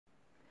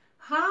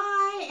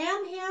Hi,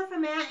 Em here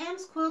from Aunt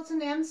Em's Quilts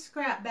and Em's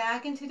Scrap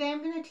Bag, and today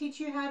I'm going to teach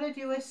you how to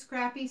do a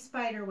Scrappy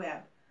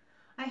Spiderweb.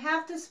 I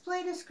have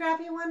displayed a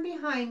scrappy one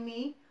behind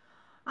me.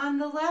 On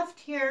the left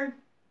here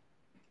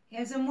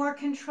is a more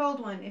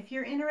controlled one. If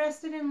you're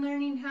interested in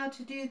learning how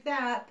to do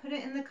that, put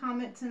it in the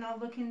comments and I'll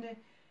look into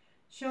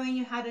showing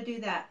you how to do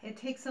that. It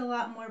takes a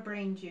lot more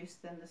brain juice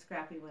than the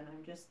scrappy one,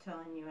 I'm just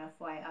telling you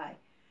FYI.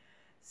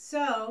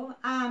 So,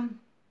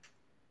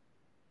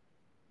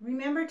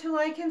 remember to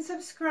like and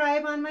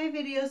subscribe on my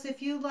videos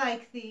if you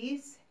like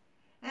these.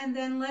 And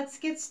then let's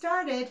get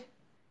started.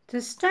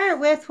 To start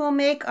with, we'll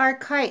make our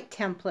kite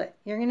template.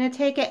 You're going to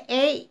take an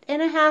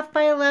 8.5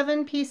 by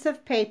 11 piece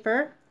of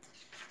paper.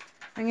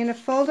 I'm going to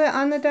fold it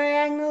on the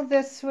diagonal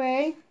this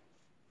way.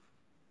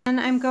 And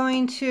I'm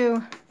going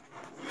to,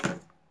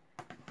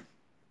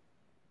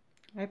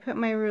 I put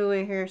my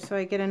ruler here so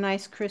I get a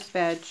nice crisp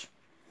edge.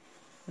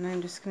 And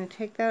I'm just going to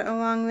take that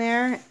along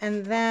there,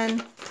 and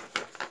then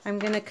I'm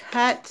going to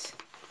cut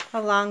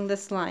along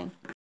this line.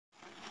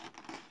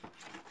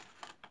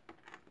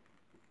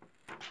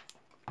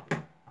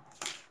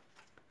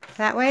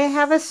 That way I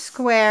have a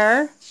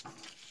square.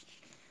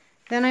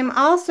 Then I'm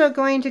also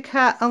going to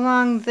cut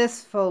along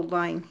this fold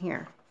line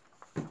here.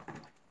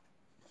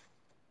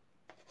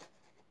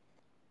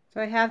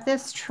 So I have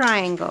this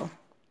triangle.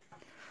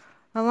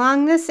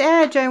 Along this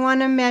edge I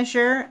want to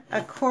measure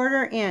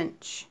 1/4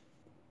 inch.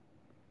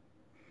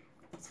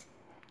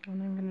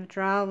 And I'm going to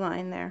draw a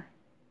line there.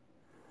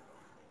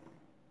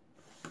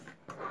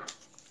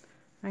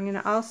 I'm going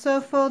to also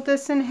fold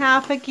this in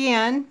half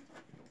again.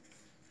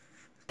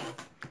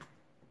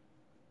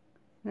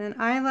 And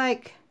I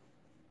like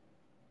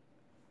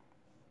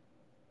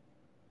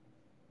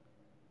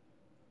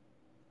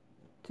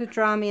to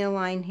draw me a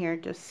line here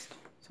just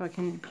so I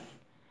can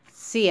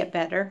see it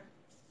better.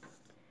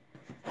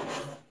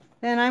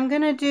 Then I'm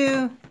going to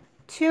do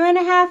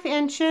 2.5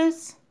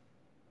 inches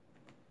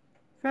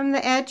from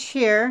the edge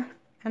here,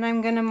 and I'm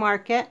going to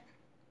mark it.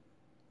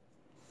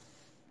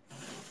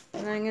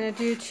 And I'm going to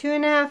do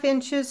 2.5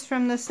 inches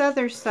from this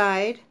other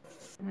side,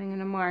 and I'm going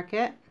to mark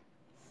it.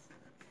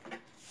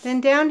 Then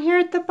down here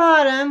at the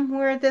bottom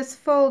where this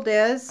fold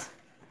is,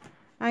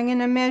 I'm going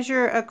to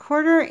measure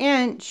 1/4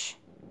 inch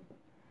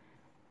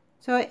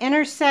so it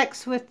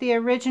intersects with the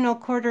original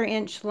 1/4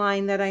 inch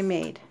line that I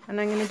made. And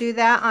I'm going to do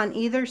that on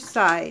either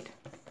side.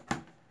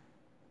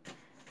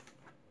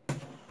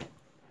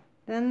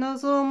 Then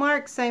those little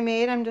marks I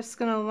made, I'm just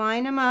going to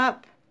line them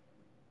up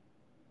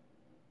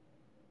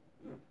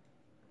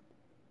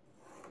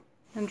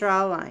and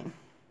draw a line.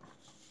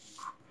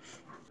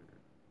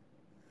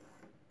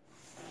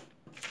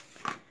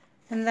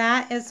 And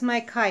that is my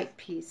kite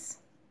piece.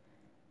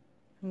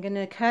 I'm going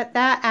to cut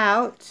that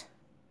out.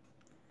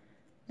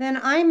 Then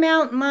I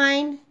mount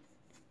mine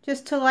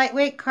just to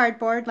lightweight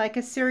cardboard, like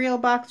a cereal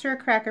box or a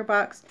cracker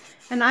box,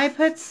 and I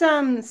put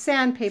some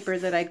sandpaper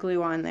that I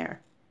glue on there.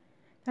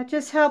 That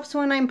just helps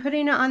when I'm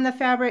putting it on the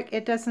fabric,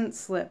 it doesn't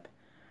slip.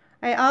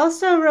 I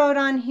also wrote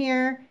on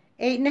here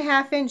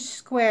 8.5 inch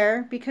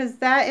square because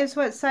that is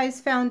what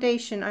size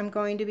foundation I'm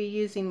going to be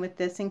using with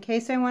this, in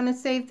case I want to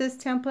save this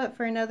template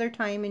for another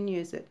time and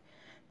use it.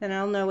 Then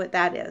I'll know what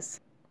that is.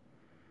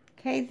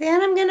 Okay,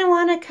 then I'm going to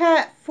want to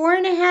cut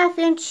 4.5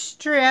 inch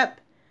strip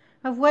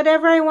of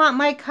whatever I want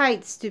my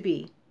kites to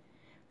be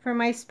for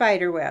my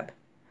spider web.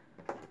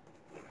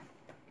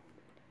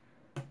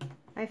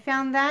 I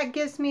found that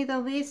gives me the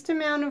least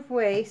amount of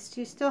waste.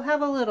 You still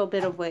have a little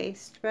bit of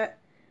waste, but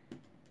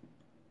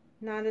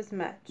not as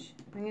much.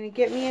 I'm going to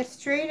get me a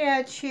straight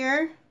edge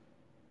here,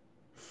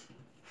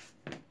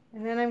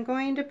 and then I'm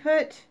going to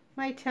put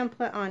my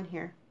template on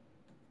here.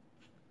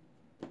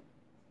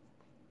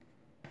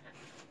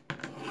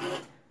 I'm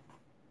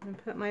going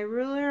to put my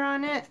ruler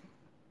on it,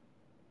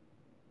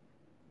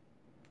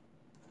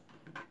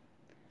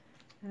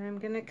 and I'm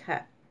going to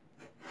cut.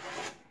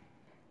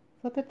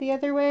 Flip it the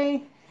other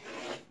way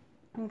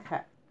and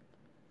cut.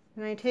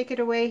 And I take it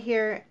away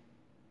here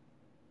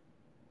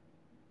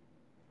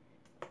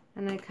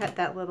and I cut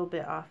that little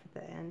bit off at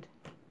the end.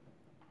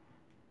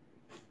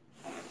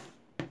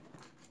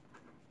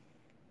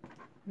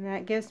 And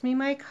that gives me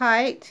my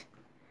kite.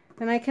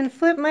 And I can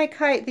flip my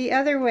kite the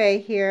other way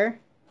here.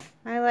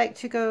 I like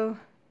to go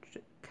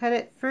cut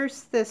it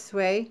first this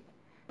way,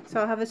 so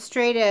I'll have a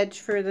straight edge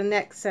for the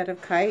next set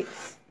of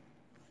kites.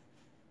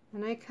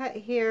 And I cut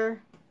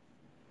here,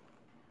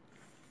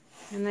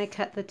 and I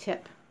cut the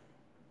tip.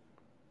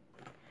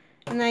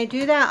 And I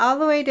do that all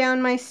the way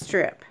down my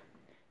strip.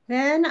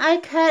 Then I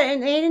cut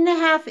an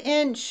 8.5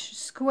 inch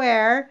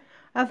square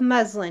of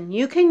muslin.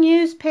 You can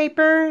use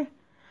paper,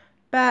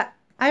 but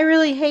I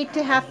really hate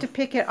to have to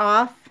pick it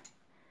off,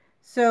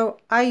 so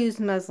I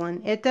use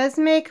muslin. It does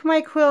make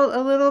my quilt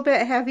a little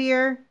bit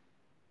heavier,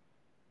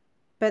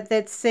 but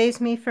that saves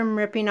me from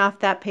ripping off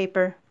that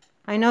paper.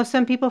 I know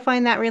some people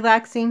find that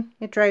relaxing.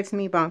 It drives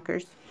me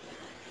bonkers.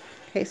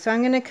 Okay, so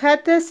I'm going to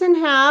cut this in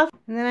half,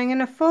 and then I'm going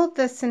to fold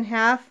this in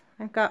half.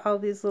 I've got all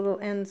these little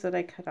ends that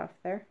I cut off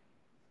there.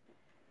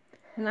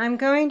 And I'm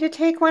going to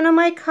take one of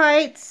my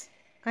kites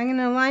I'm going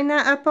to line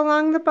that up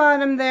along the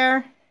bottom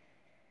there,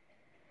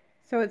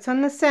 so it's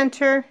on the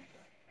center,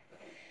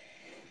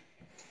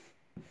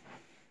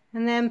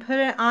 and then put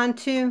it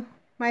onto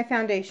my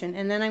foundation.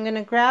 And then I'm going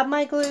to grab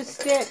my glue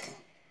stick,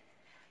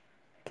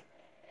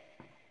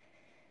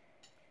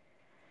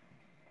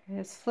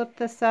 just flip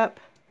this up,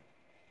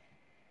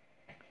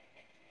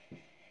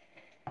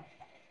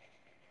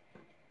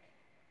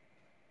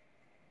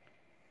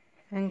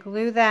 and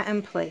glue that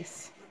in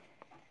place.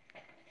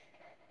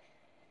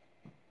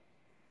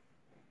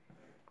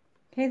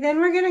 Okay, then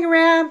we're going to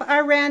grab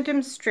our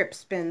random strip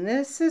spin.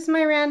 This is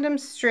my random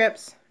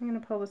strips. I'm going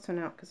to pull this one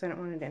out because I don't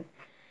want it in.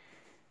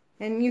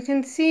 And you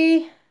can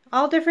see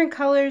all different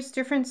colors,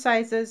 different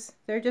sizes.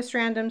 They're just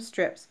random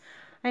strips.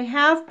 I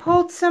have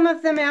pulled some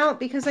of them out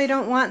because I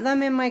don't want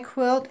them in my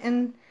quilt.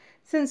 And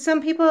since some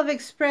people have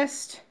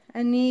expressed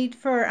a need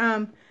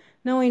for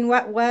knowing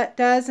what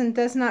does and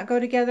does not go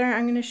together,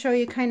 I'm going to show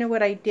you kind of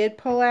what I did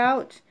pull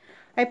out.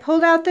 I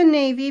pulled out the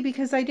navy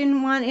because I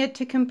didn't want it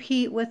to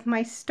compete with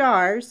my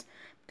stars.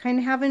 Kind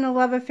of having a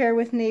love affair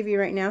with navy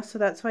right now, so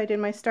that's why I did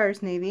my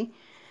stars navy.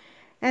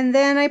 And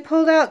then I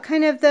pulled out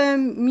kind of the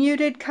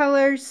muted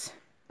colors.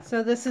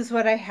 So this is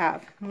what I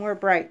have, more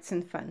brights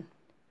and fun.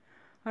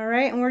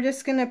 Alright, and we're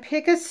just going to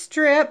pick a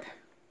strip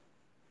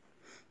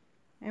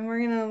and we're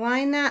going to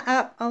line that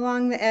up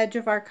along the edge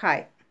of our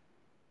kite.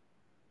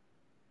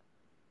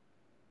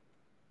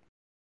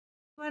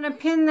 You want to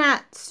pin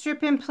that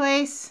strip in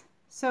place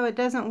so it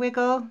doesn't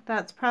wiggle.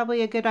 That's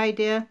probably a good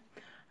idea.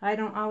 I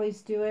don't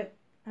always do it.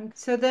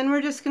 So then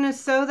we're just going to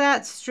sew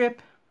that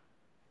strip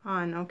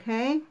on,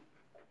 okay?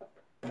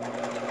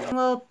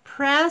 We'll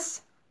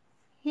press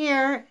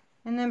here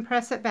and then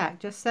press it back.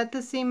 Just set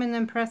the seam and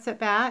then press it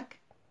back.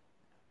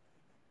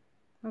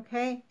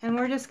 Okay, and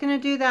we're just going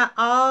to do that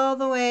all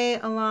the way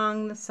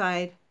along the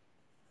side.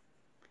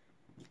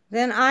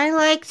 Then I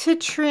like to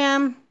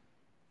trim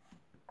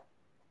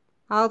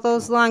all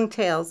those long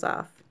tails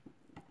off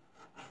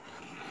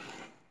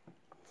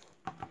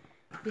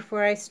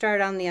before I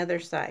start on the other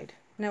side.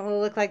 And it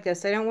will look like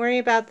this. I don't worry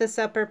about this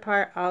upper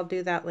part. I'll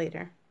do that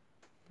later.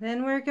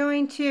 Then we're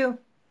going to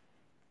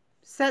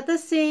set the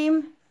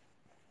seam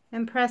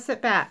and press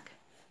it back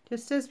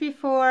just as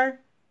before.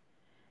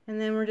 And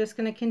then we're just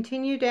going to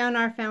continue down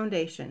our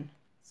foundation.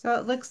 So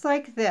it looks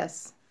like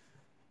this.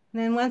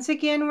 And then once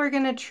again we're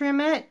going to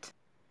trim it.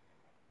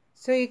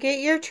 So you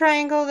get your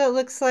triangle that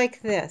looks like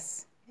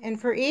this.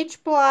 And for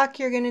each block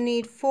you're going to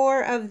need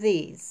 4 of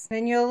these.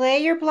 Then you'll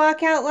lay your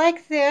block out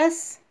like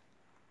this.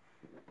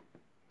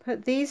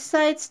 Put these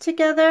sides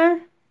together.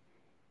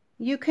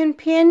 You can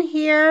pin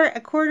here a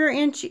 1/4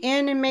 inch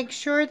in and make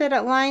sure that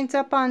it lines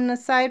up on the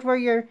side where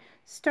your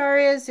star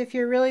is if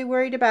you're really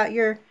worried about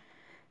your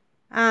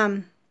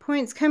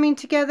points coming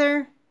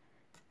together.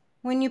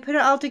 When you put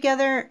it all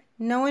together,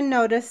 no one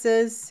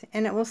notices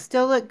and it will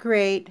still look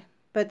great,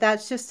 but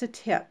that's just a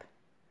tip.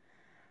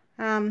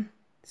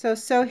 So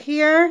sew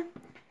here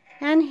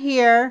and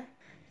here.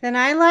 Then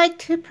I like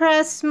to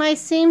press my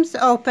seams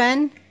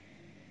open.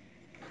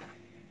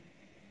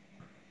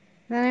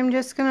 Then I'm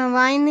just going to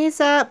line these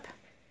up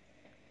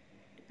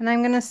and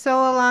I'm going to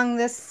sew along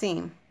this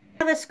seam.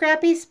 I have a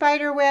Scrappy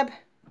Spiderweb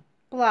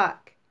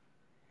block.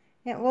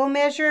 It will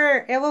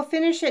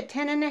finish at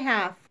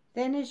 10.5.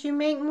 Then as you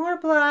make more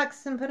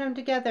blocks and put them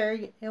together,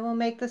 it will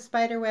make the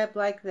spider web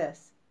like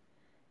this.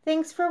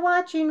 Thanks for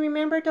watching.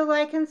 Remember to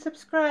like and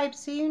subscribe.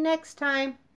 See you next time.